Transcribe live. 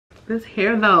This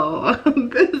hair though.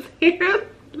 This hair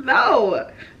though.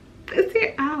 This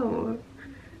hair, ow.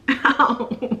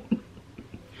 Ow.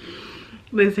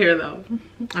 This hair though.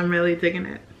 I'm really digging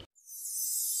it.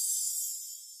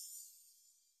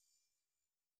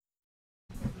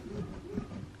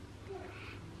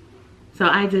 So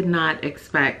I did not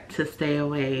expect to stay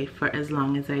away for as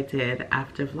long as I did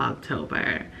after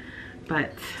Vlogtober,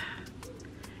 but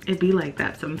it be like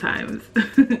that sometimes.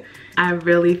 I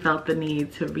really felt the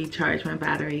need to recharge my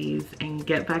batteries and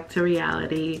get back to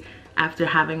reality after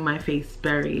having my face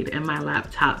buried in my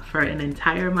laptop for an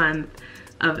entire month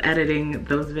of editing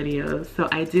those videos. So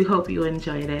I do hope you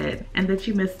enjoyed it and that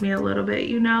you missed me a little bit,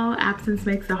 you know. Absence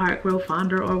makes the heart grow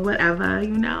fonder or whatever,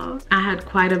 you know. I had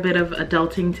quite a bit of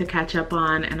adulting to catch up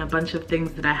on and a bunch of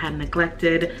things that I had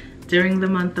neglected during the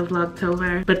month of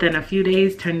Vlogtober. But then a few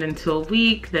days turned into a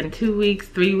week, then 2 weeks,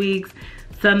 3 weeks.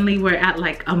 Suddenly we're at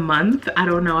like a month. I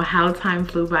don't know how time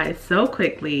flew by so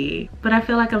quickly, but I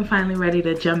feel like I'm finally ready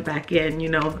to jump back in, you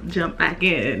know, jump back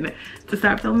in to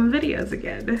start filming videos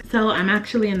again. So I'm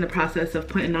actually in the process of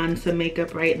putting on some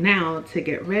makeup right now to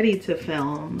get ready to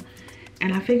film.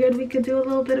 And I figured we could do a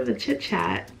little bit of a chit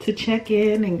chat to check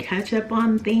in and catch up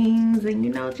on things and,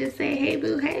 you know, just say, hey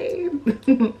boo, hey.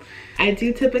 I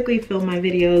do typically film my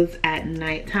videos at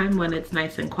nighttime when it's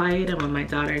nice and quiet and when my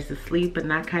daughter's asleep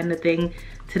and that kind of thing.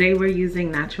 Today we're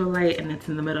using natural light and it's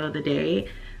in the middle of the day.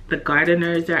 The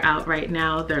gardeners are out right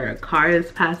now. There are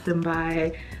cars passing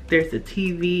by. There's a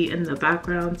TV in the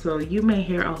background, so you may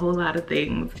hear a whole lot of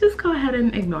things. Just go ahead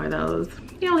and ignore those.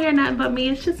 You don't hear nothing but me.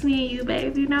 It's just me and you,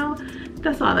 babe, you know?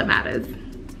 That's all that matters.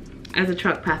 As a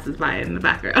truck passes by in the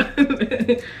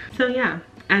background. So yeah,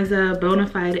 as a bona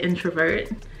fide introvert,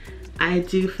 I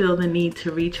do feel the need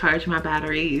to recharge my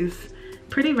batteries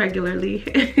pretty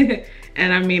regularly.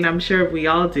 And I mean, I'm sure we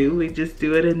all do. We just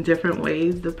do it in different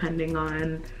ways depending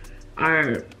on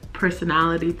our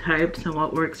personality types and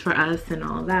what works for us and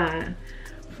all that.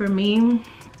 For me,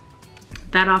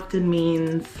 that often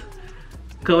means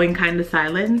going kind of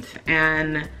silent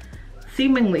and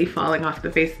seemingly falling off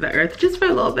the face of the earth just for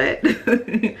a little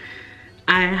bit.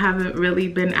 I haven't really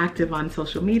been active on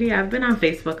social media. I've been on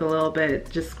Facebook a little bit,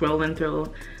 just scrolling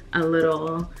through a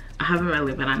little. I haven't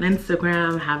really been on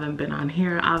Instagram, haven't been on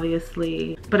here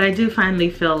obviously, but I do finally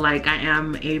feel like I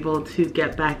am able to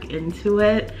get back into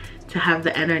it, to have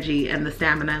the energy and the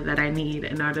stamina that I need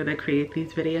in order to create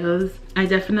these videos. I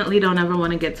definitely don't ever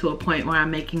want to get to a point where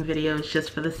I'm making videos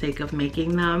just for the sake of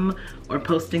making them or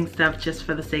posting stuff just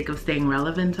for the sake of staying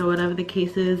relevant or whatever the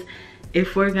case is.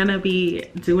 If we're gonna be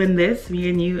doing this, me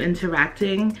and you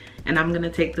interacting, and I'm gonna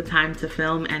take the time to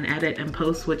film and edit and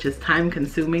post, which is time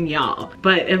consuming, y'all.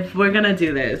 But if we're gonna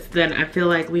do this, then I feel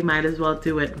like we might as well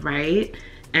do it right.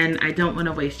 And I don't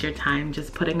wanna waste your time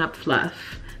just putting up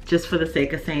fluff just for the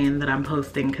sake of saying that I'm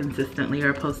posting consistently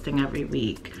or posting every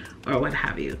week or what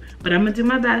have you. But I'm gonna do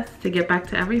my best to get back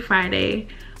to every Friday.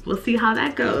 We'll see how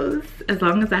that goes. As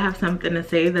long as I have something to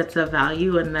say that's of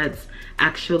value and that's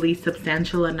actually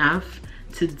substantial enough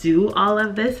to do all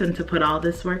of this and to put all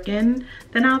this work in,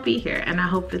 then I'll be here, and I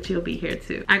hope that you'll be here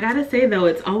too. I gotta say though,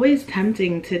 it's always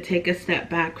tempting to take a step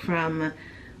back from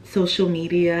social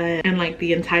media and like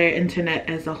the entire internet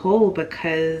as a whole,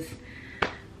 because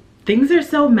things are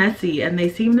so messy and they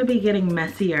seem to be getting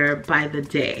messier by the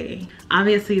day.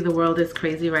 Obviously the world is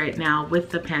crazy right now with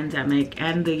the pandemic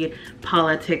and the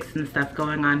politics and stuff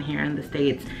going on here in the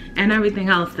States and everything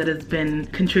else that has been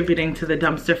contributing to the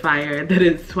dumpster fire that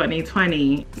is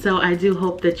 2020. So I do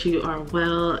hope that you are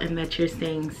well and that you're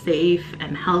staying safe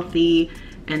and healthy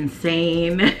and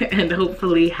sane and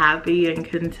hopefully happy and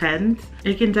content.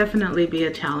 It can definitely be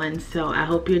a challenge, so I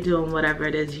hope you're doing whatever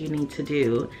it is you need to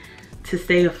do to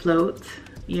stay afloat,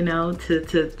 you know,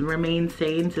 to remain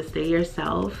sane, to stay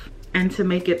yourself, and to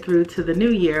make it through to the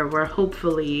new year where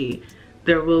hopefully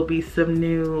there will be some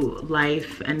new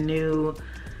life and new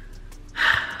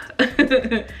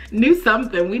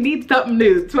something. We need something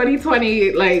new.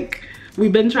 2020, like,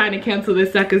 we've been trying to cancel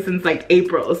this sucker since like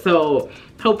April, so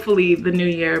hopefully the new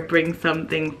year brings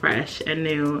something fresh and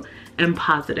new and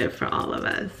positive for all of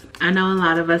us. I know a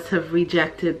lot of us have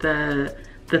rejected the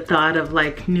thought of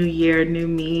like new year, new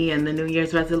me and the New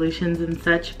Year's resolutions and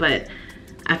such, but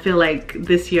I feel like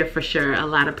this year for sure a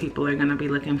lot of people are gonna be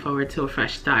looking forward to a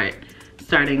fresh start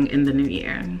starting in the new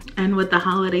year. And with the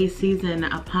holiday season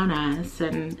upon us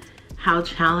and how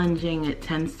challenging it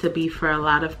tends to be for a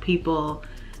lot of people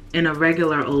in a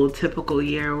regular old typical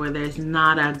year where there's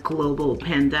not a global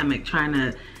pandemic trying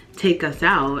to take us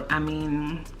out, I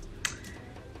mean,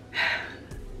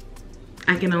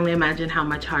 I can only imagine how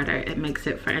much harder it makes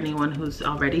it for anyone who's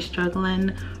already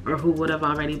struggling or who would have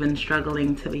already been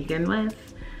struggling to begin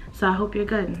with. So I hope you're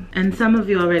good. And some of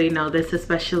you already know this,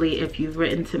 especially if you've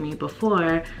written to me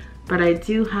before, but I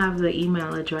do have the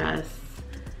email address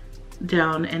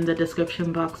down in the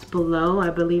description box below. I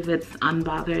believe it's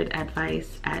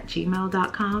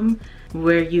unbotheredadvice@gmail.com,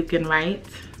 where you can write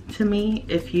to me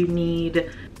if you need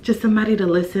just somebody to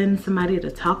listen, somebody to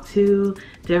talk to,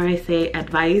 dare I say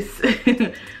advice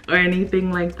or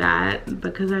anything like that,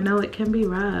 because I know it can be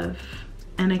rough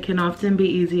and it can often be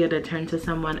easier to turn to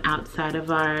someone outside of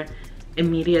our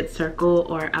immediate circle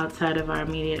or outside of our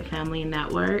immediate family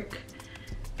network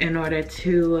in order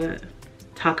to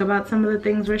talk about some of the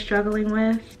things we're struggling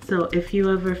with. So if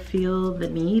you ever feel the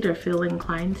need or feel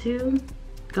inclined to,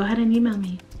 go ahead and email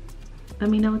me.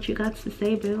 Let me know what you got to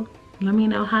say, boo. Let me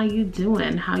know how you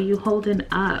doing, how you holding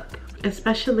up,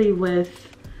 especially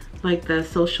with like the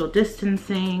social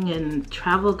distancing and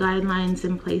travel guidelines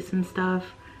in place and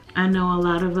stuff. I know a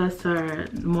lot of us are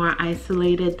more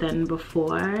isolated than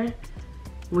before,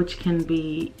 which can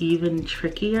be even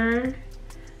trickier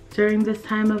during this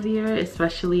time of year,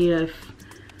 especially if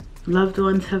loved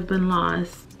ones have been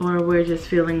lost or we're just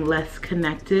feeling less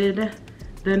connected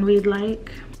than we'd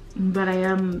like. But I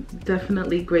am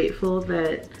definitely grateful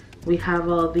that we have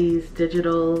all these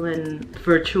digital and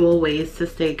virtual ways to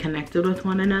stay connected with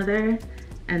one another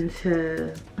and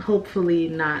to hopefully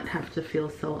not have to feel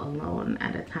so alone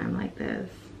at a time like this.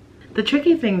 The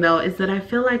tricky thing though is that I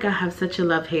feel like I have such a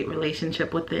love-hate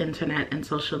relationship with the internet and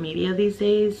social media these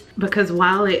days, because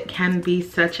while it can be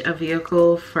such a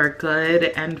vehicle for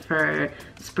good and for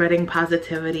spreading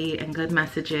positivity and good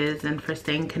messages and for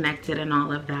staying connected and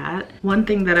all of that, one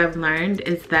thing that I've learned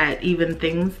is that even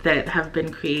things that have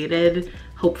been created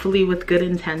hopefully with good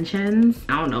intentions,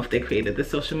 I don't know if they created the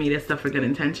social media stuff for good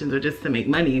intentions or just to make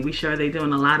money. We sure they're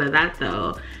doing a lot of that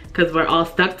though, because we're all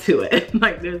stuck to it.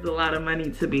 Like there's a lot of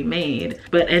money to be made.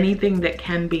 But anything that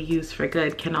can be used for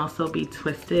good can also be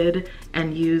twisted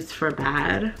and used for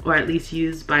bad, or at least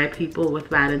used by people with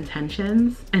bad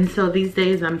intentions. And so these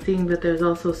days I'm seeing that there's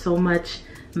also so much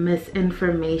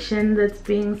misinformation that's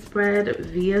being spread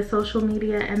via social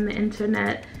media and the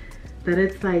internet that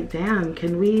it's like, damn,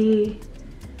 can we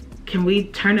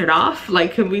turn it off?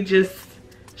 Like, can we just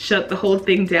shut the whole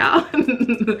thing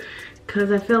down?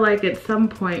 Because I feel like at some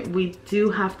point we do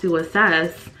have to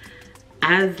assess,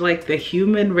 as like the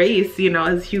human race, you know,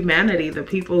 as humanity, the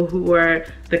people who are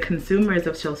the consumers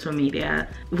of social media,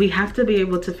 we have to be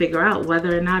able to figure out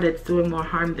whether or not it's doing more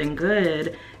harm than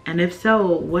good. And if so,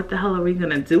 what the hell are we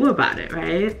gonna do about it,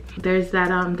 right? There's that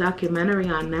documentary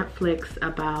on Netflix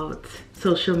about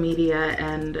social media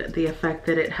and the effect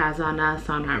that it has on us,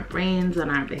 on our brains,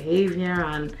 on our behavior,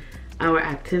 on our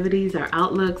activities, our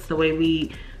outlooks, the way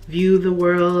we view the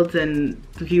world and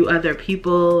view other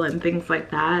people and things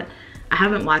like that. I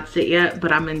haven't watched it yet,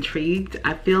 but I'm intrigued.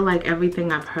 I feel like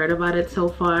everything I've heard about it so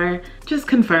far just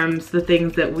confirms the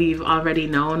things that we've already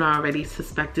known or already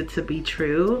suspected to be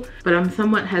true. But I'm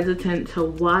somewhat hesitant to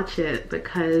watch it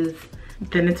because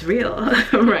then it's real,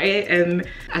 right? And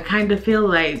I kind of feel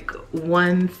like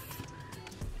once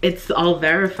it's all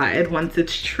verified, once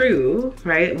it's true,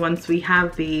 right? Once we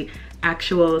have the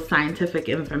actual scientific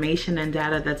information and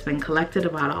data that's been collected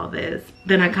about all this,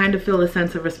 then I kind of feel a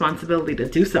sense of responsibility to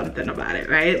do something about it,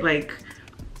 right? Like,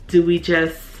 do we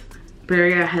just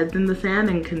bury our heads in the sand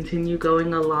and continue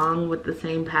going along with the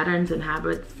same patterns and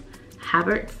habits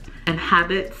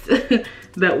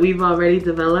that we've already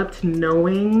developed,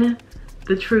 knowing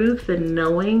the truth and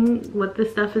knowing what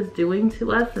this stuff is doing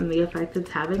to us and the effect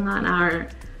it's having on our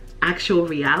actual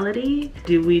reality?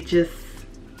 Do we just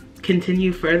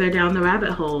continue further down the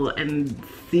rabbit hole and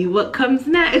see what comes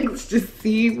next? Just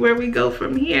see where we go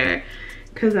from here?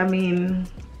 Because I mean,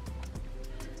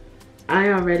 I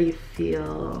already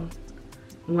feel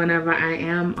whenever I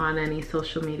am on any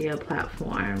social media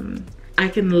platform, I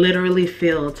can literally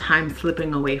feel time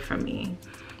slipping away from me.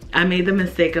 I made the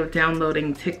mistake of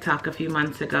downloading TikTok a few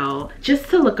months ago just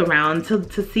to look around,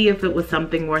 to see if it was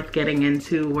something worth getting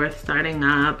into, worth starting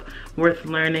up, worth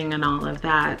learning and all of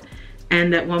that.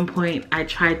 And at one point I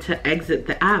tried to exit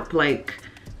the app, like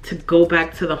to go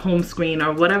back to the home screen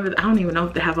or whatever. I don't even know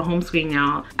if they have a home screen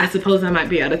now. I suppose I might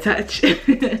be out of touch.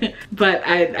 But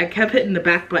I kept hitting the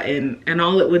back button and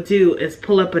all it would do is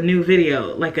pull up a new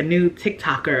video, like a new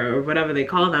TikToker or whatever they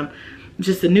call them.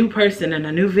 Just a new person and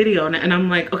a new video, and I'm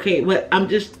like, okay, what? I'm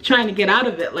just trying to get out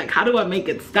of it. Like, how do I make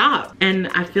it stop? And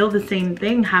I feel the same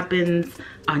thing happens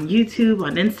on YouTube,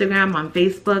 on Instagram, on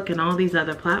Facebook, and all these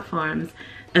other platforms.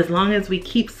 As long as we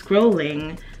keep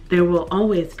scrolling, there will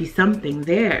always be something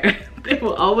there. There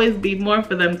will always be more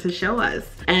for them to show us.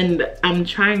 And I'm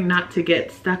trying not to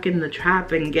get stuck in the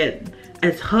trap and get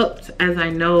as hooked as I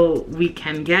know we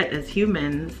can get as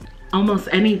humans. Almost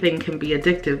anything can be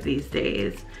addictive these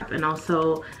days. And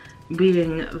also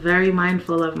being very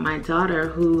mindful of my daughter,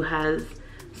 who has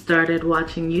started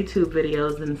watching YouTube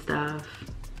videos and stuff.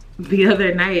 The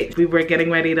other night we were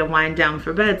getting ready to wind down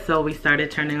for bed, so we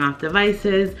started turning off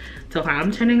devices. So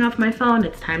I'm turning off my phone,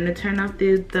 it's time to turn off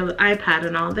the iPad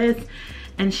and all this.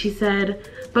 And she said,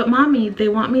 but mommy, they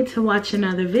want me to watch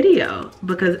another video,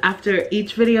 because after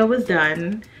each video was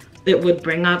done, it would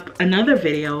bring up another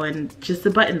video and just a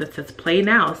button that says play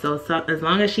now. So as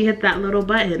long as she hit that little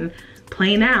button,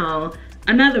 play now,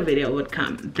 another video would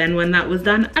come. Then when that was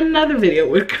done, another video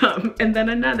would come, and then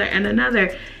another and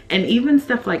another. And even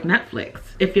stuff like Netflix,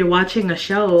 if you're watching a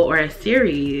show or a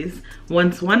series,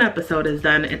 once one episode is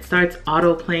done, it starts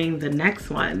auto playing the next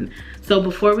one. So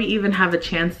before we even have a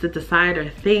chance to decide or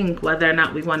think whether or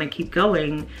not we want to keep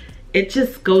going, it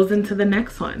just goes into the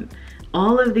next one.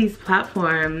 All of these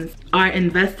platforms are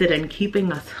invested in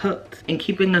keeping us hooked and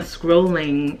keeping us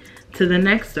scrolling to the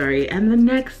next story and the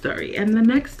next story and the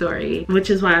next story, which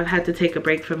is why I've had to take a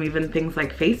break from even things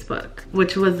like Facebook,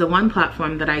 which was the one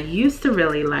platform that I used to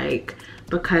really like,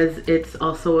 because it's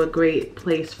also a great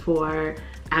place for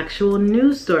actual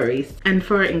news stories and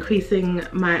for increasing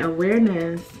my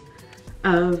awareness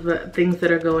of things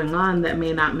that are going on that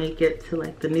may not make it to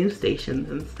like the news stations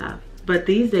and stuff. But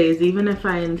these days, even if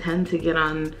I intend to get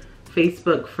on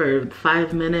Facebook for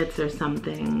 5 minutes or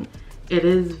something, it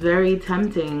is very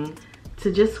tempting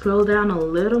to just scroll down a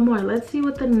little more. Let's see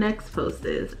what the next post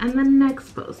is, and the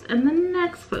next post, and the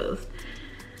next post.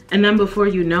 And then before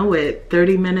you know it,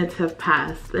 30 minutes have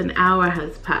passed, an hour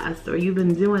has passed, or you've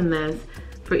been doing this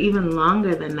for even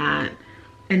longer than that.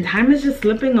 And time is just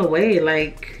slipping away.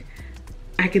 Like,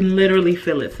 I can literally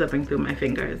feel it slipping through my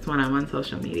fingers when I'm on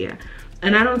social media.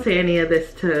 And I don't say any of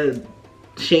this to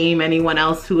shame anyone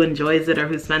else who enjoys it or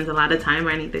who spends a lot of time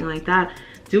or anything like that.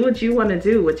 Do what you want to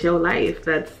do with your life.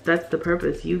 That's the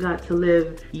purpose. You got to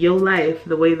live your life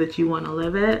the way that you want to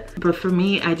live it. But for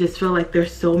me, I just feel like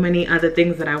there's so many other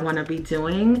things that I want to be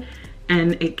doing,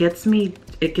 and it gets me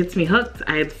hooked.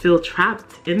 I feel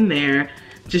trapped in there,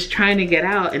 just trying to get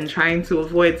out and trying to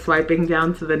avoid swiping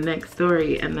down to the next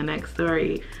story and the next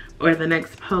story or the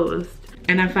next post.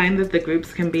 And I find that the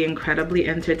groups can be incredibly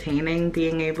entertaining,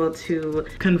 being able to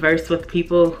converse with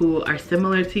people who are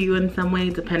similar to you in some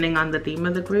way, depending on the theme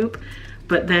of the group.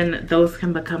 But then those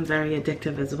can become very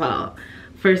addictive as well.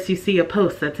 First you see a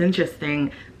post that's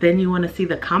interesting, then you want to see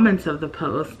the comments of the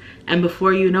post, and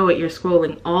before you know it, you're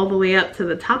scrolling all the way up to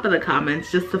the top of the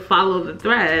comments just to follow the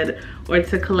thread or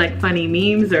to collect funny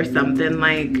memes or something.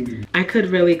 Like, I could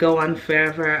really go on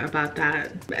forever about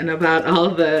that and about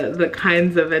all the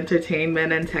kinds of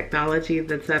entertainment and technology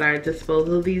that's at our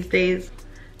disposal these days.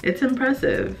 It's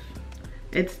impressive.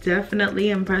 It's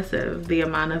definitely impressive, the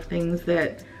amount of things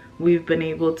that we've been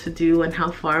able to do and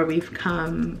how far we've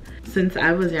come since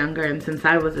I was younger and since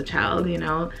I was a child. You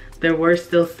know, there were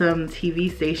still some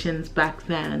TV stations back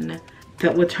then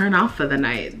that would turn off for the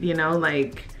night, you know,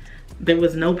 like there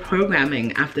was no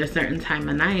programming after a certain time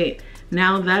of night.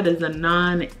 Now that is a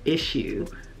non-issue.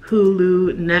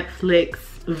 Hulu, Netflix,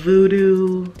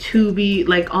 Vudu, Tubi,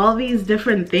 like all these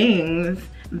different things,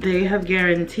 they have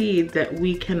guaranteed that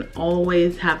we can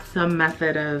always have some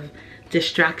method of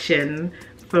distraction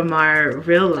from our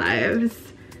real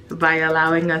lives by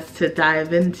allowing us to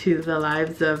dive into the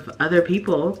lives of other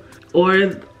people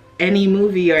or any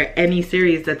movie or any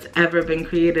series that's ever been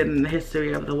created in the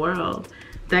history of the world.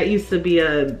 That used to be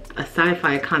a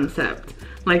sci-fi concept.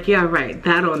 Like, yeah, right,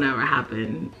 that'll never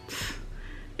happen.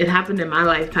 It happened in my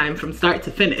lifetime from start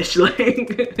to finish,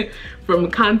 like from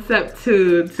concept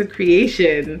to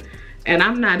creation, and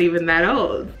I'm not even that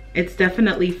old. It's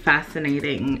definitely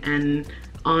fascinating and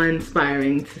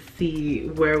awe-inspiring to see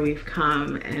where we've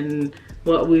come and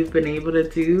what we've been able to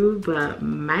do, but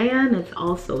man, it's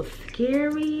also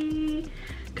scary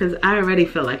because I already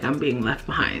feel like I'm being left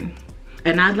behind.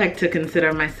 And I'd like to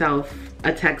consider myself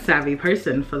a tech-savvy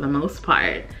person for the most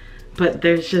part, but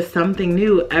there's just something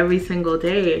new every single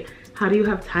day. How do you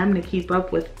have time to keep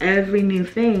up with every new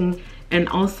thing and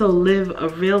also live a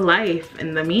real life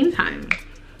in the meantime?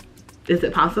 Is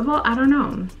it possible? I don't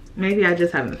know. Maybe I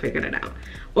just haven't figured it out.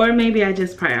 Or maybe I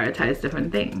just prioritize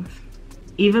different things.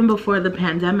 Even before the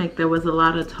pandemic, there was a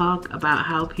lot of talk about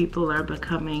how people are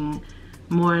becoming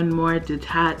more and more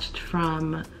detached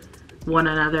from one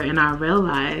another in our real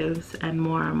lives and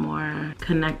more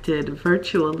connected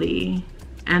virtually.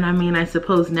 And I mean, I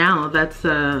suppose now that's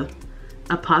a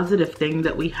a positive thing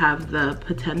that we have the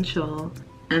potential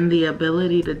and the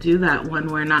ability to do that when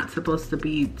we're not supposed to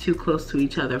be too close to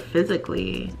each other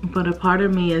physically. But a part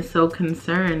of me is so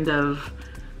concerned of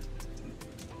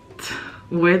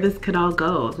where this could all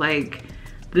go. Like,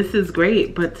 this is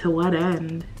great, but to what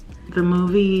end? The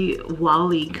movie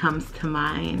WALL-E comes to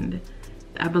mind.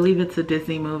 I believe it's a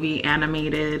Disney movie,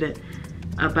 animated,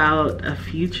 about a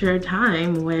future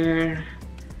time where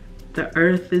the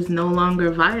earth is no longer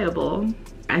viable.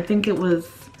 I think it was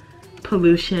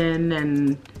pollution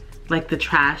and like the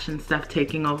trash and stuff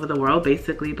taking over the world,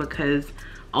 basically, because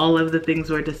all of the things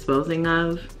we're disposing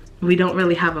of, we don't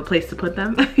really have a place to put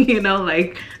them. You know,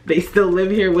 like they still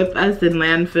live here with us in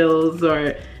landfills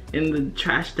or in the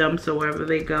trash dumps or wherever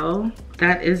they go.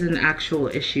 That is an actual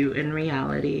issue in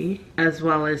reality, as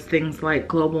well as things like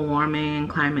global warming and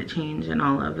climate change and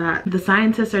all of that. The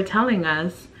scientists are telling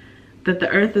us that the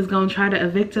earth is going to try to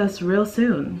evict us real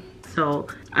soon. So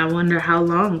I wonder how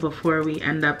long before we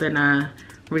end up in a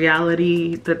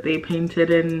reality that they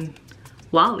painted in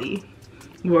WALL-E,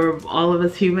 where all of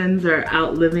us humans are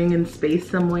out living in space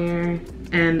somewhere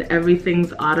and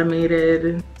everything's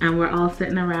automated and we're all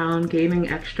sitting around gaining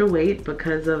extra weight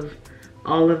because of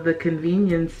all of the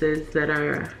conveniences that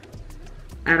are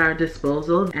at our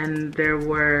disposal. And there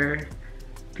were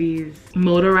these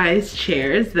motorized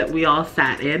chairs that we all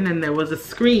sat in, and there was a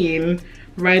screen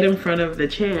right in front of the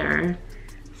chair,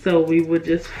 so we would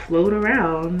just float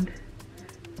around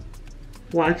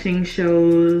watching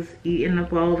shows, eating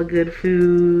up all the good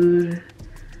food,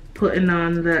 putting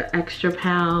on the extra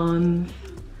pounds.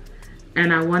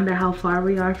 And I wonder how far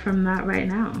we are from that right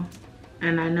now.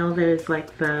 And I know there's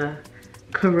like the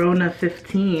Corona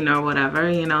 15 or whatever,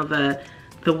 you know, the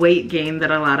weight gain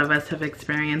that a lot of us have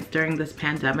experienced during this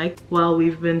pandemic while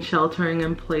we've been sheltering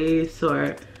in place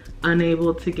or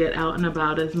unable to get out and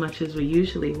about as much as we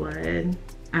usually would.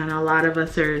 And a lot of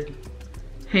us are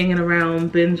hanging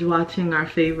around binge watching our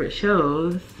favorite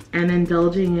shows and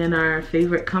indulging in our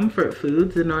favorite comfort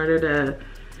foods in order to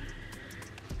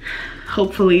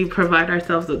hopefully provide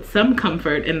ourselves with some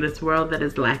comfort in this world that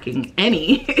is lacking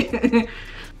any.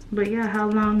 But yeah, how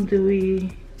long do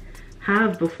we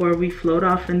have before we float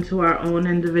off into our own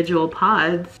individual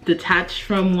pods, detached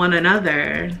from one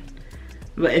another,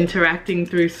 but interacting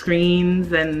through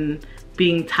screens and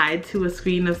being tied to a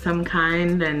screen of some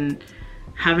kind and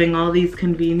having all these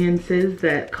conveniences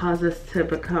that cause us to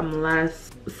become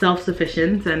less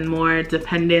self-sufficient and more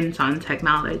dependent on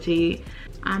technology?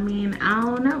 I mean, I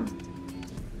don't know.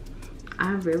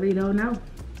 I really don't know.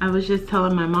 I was just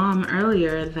telling my mom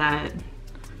earlier that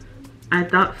I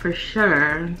thought for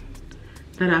sure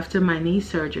that after my knee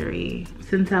surgery,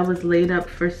 since I was laid up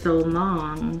for so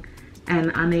long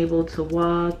and unable to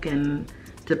walk and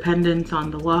dependent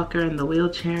on the walker and the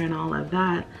wheelchair and all of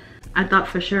that, I thought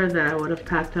for sure that I would have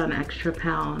packed on extra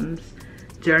pounds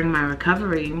during my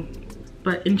recovery.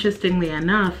 But interestingly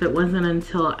enough, it wasn't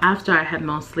until after I had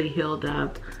mostly healed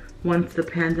up, once the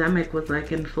pandemic was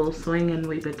like in full swing and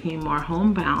we became more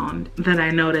homebound, that I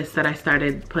noticed that I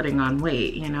started putting on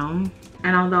weight, you know?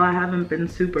 And although I haven't been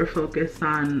super focused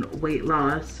on weight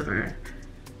loss or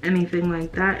anything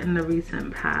like that in the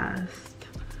recent past,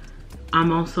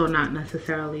 I'm also not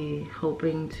necessarily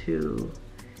hoping to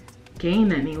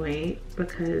gain any weight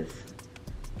because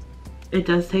it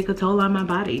does take a toll on my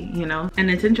body, you know? And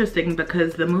it's interesting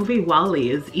because the movie WALL-E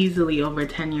is easily over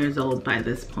 10 years old by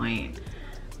this point.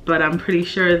 But I'm pretty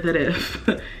sure that if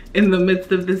in the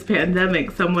midst of this pandemic,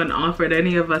 someone offered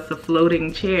any of us a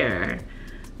floating chair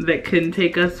that can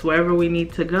take us wherever we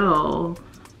need to go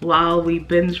while we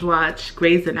binge watch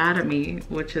Grey's Anatomy,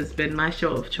 which has been my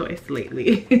show of choice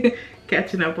lately,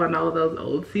 catching up on all those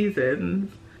old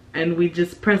seasons, and we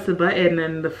just press a button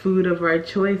and the food of our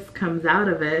choice comes out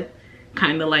of it,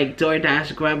 kind of like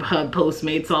DoorDash, Grubhub,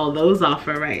 Postmates, all those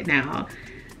offer right now.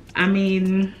 I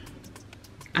mean,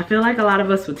 I feel like a lot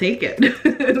of us would take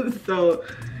it. So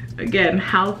again,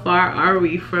 how far are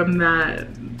we from that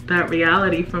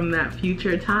reality, from that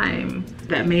future time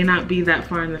that may not be that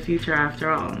far in the future after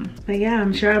all? But yeah,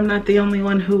 I'm sure I'm not the only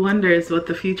one who wonders what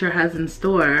the future has in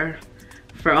store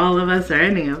for all of us or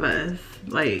any of us.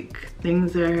 Like,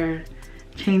 things are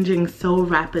changing so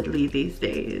rapidly these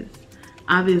days.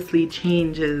 Obviously,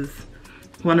 change is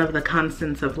one of the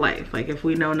constants of life. Like, if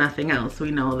we know nothing else,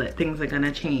 we know that things are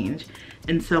gonna change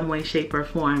in some way, shape, or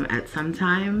form at some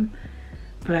time.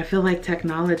 But I feel like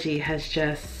technology has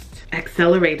just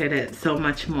accelerated it so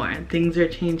much more. Things are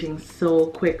changing so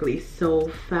quickly, so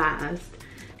fast,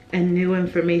 and new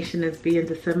information is being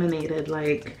disseminated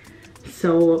like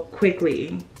so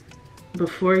quickly.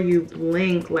 Before you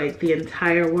blink, like the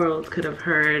entire world could have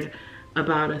heard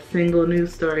about a single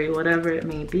news story, whatever it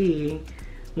may be,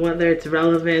 whether it's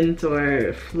relevant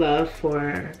or fluff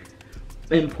or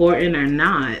important or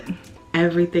not,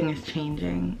 everything is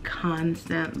changing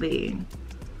constantly.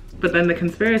 But then the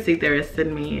conspiracy theorist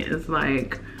in me is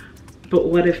like, but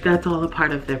what if that's all a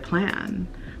part of their plan?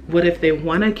 What if they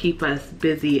want to keep us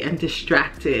busy and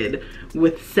distracted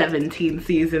with 17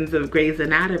 seasons of Grey's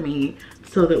Anatomy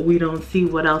so that we don't see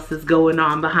what else is going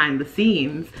on behind the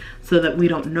scenes, so that we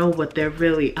don't know what they're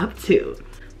really up to?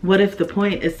 What if the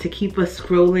point is to keep us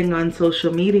scrolling on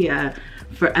social media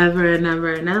forever and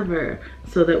ever and ever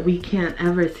so that we can't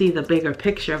ever see the bigger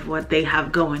picture of what they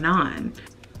have going on?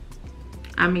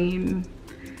 I mean,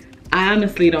 I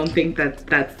honestly don't think that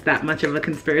that's that much of a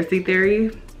conspiracy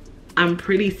theory. I'm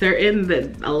pretty certain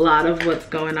that a lot of what's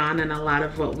going on and a lot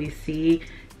of what we see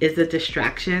is a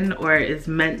distraction, or is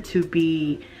meant to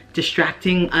be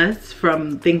distracting us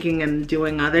from thinking and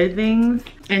doing other things.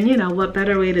 And you know, what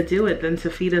better way to do it than to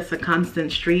feed us a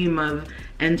constant stream of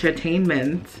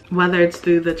entertainment, whether it's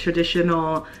through the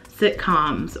traditional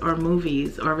sitcoms or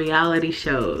movies or reality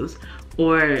shows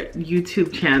or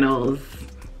YouTube channels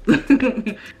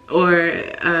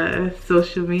or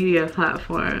social media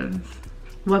platforms.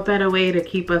 What better way to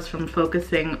keep us from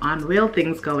focusing on real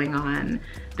things going on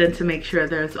than to make sure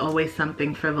there's always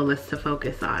something frivolous to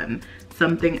focus on,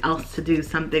 something else to do,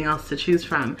 something else to choose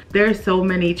from. There are so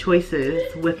many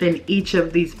choices within each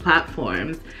of these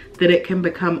platforms that it can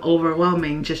become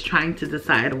overwhelming just trying to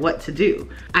decide what to do.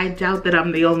 I doubt that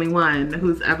I'm the only one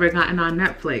who's ever gotten on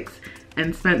Netflix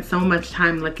and spent so much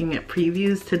time looking at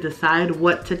previews to decide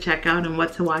what to check out and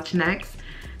what to watch next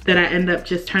that I end up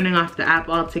just turning off the app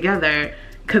altogether,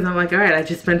 because I'm like, all right, I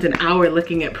just spent an hour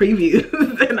looking at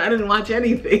previews and I didn't watch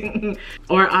anything.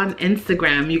 Or on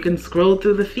Instagram, you can scroll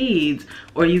through the feeds,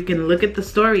 or you can look at the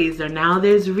stories, or now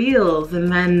there's reels.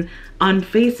 And then on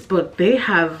Facebook, they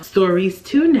have stories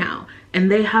too now.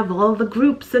 And they have all the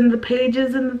groups and the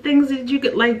pages and the things that you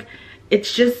get, like,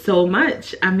 it's just so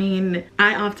much. I mean,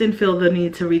 I often feel the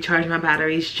need to recharge my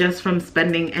batteries just from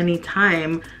spending any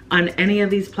time on any of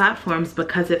these platforms,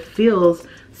 because it feels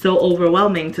so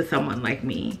overwhelming to someone like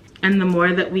me. And the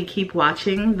more that we keep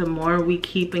watching, the more we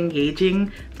keep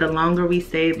engaging, the longer we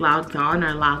stay logged on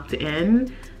or logged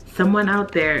in, someone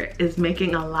out there is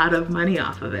making a lot of money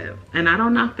off of it. And I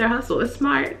don't knock their hustle, it's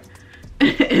smart.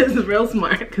 It's real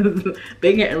smart, because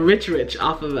they get rich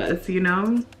off of us, you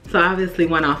know? So I obviously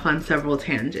went off on several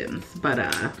tangents, but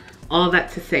all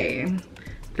that to say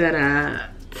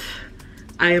that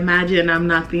I imagine I'm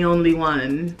not the only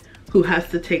one who has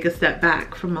to take a step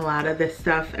back from a lot of this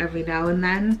stuff every now and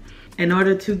then in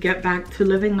order to get back to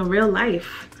living a real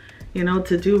life, you know,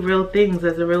 to do real things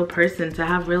as a real person, to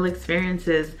have real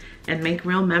experiences and make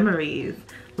real memories.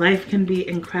 Life can be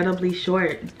incredibly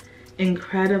short,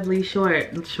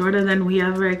 shorter than we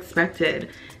ever expected.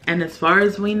 And as far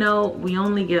as we know, we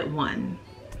only get one,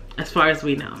 as far as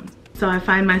we know. So I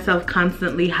find myself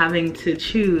constantly having to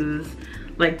choose,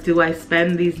 like, do I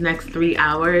spend these next 3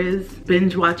 hours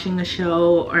binge watching a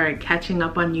show or catching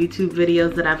up on YouTube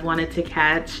videos that I've wanted to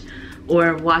catch,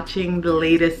 or watching the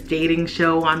latest dating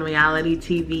show on reality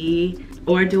TV?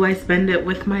 Or do I spend it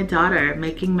with my daughter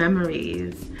making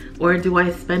memories? Or do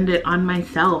I spend it on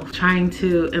myself, trying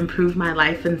to improve my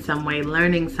life in some way,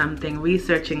 learning something,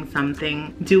 researching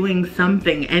something, doing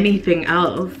something, anything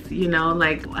else, you know?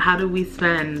 Like, how do we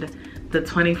spend the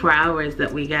 24 hours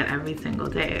that we get every single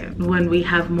day when we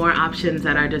have more options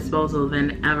at our disposal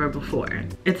than ever before?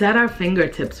 It's at our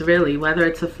fingertips, really, whether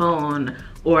it's a phone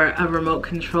or a remote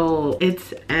control,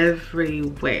 it's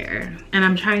everywhere. And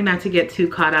I'm trying not to get too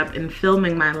caught up in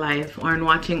filming my life or in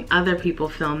watching other people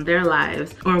film their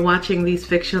lives or watching these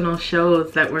fictional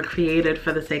shows that were created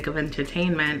for the sake of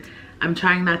entertainment. I'm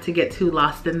trying not to get too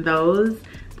lost in those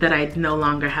that I no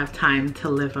longer have time to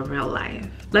live a real life.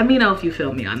 Let me know if you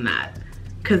feel me on that,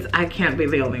 because I can't be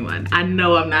the only one. I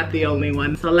know I'm not the only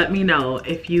one. So let me know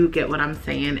if you get what I'm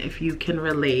saying, if you can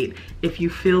relate, if you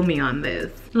feel me on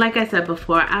this. Like I said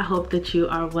before, I hope that you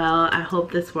are well. I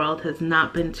hope this world has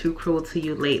not been too cruel to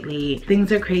you lately.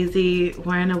 Things are crazy.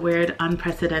 We're in a weird,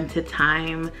 unprecedented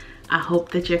time. I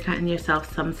hope that you're cutting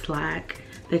yourself some slack,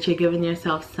 that you're giving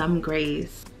yourself some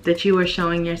grace, that you are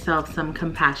showing yourself some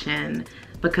compassion,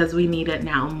 because we need it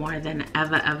now more than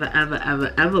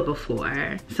ever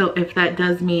before. So if that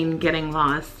does mean getting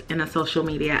lost in a social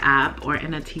media app or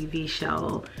in a TV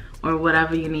show or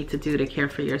whatever you need to do to care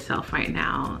for yourself right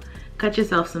now, cut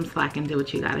yourself some slack and do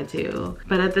what you gotta do.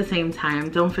 But at the same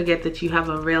time, don't forget that you have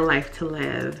a real life to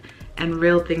live and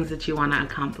real things that you wanna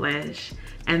accomplish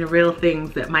and real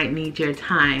things that might need your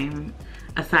time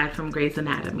aside from Grey's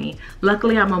Anatomy.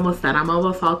 Luckily, I'm almost done. I'm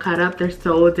almost all caught up. There's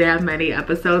so damn many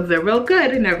episodes. They're real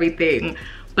good and everything,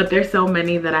 but there's so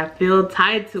many that I feel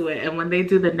tied to it. And when they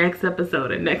do the next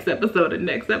episode and next episode and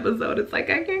next episode, it's like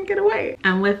I can't get away.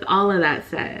 And with all of that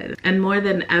said, and more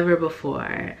than ever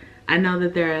before, I know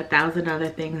that there are 1,000 other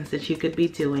things that you could be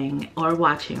doing or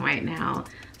watching right now.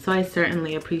 So I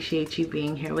certainly appreciate you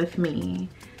being here with me.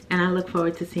 And I look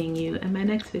forward to seeing you in my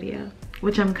next video,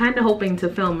 which I'm kind of hoping to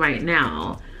film right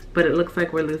now, but it looks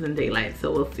like we're losing daylight,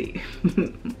 so we'll see.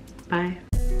 Bye.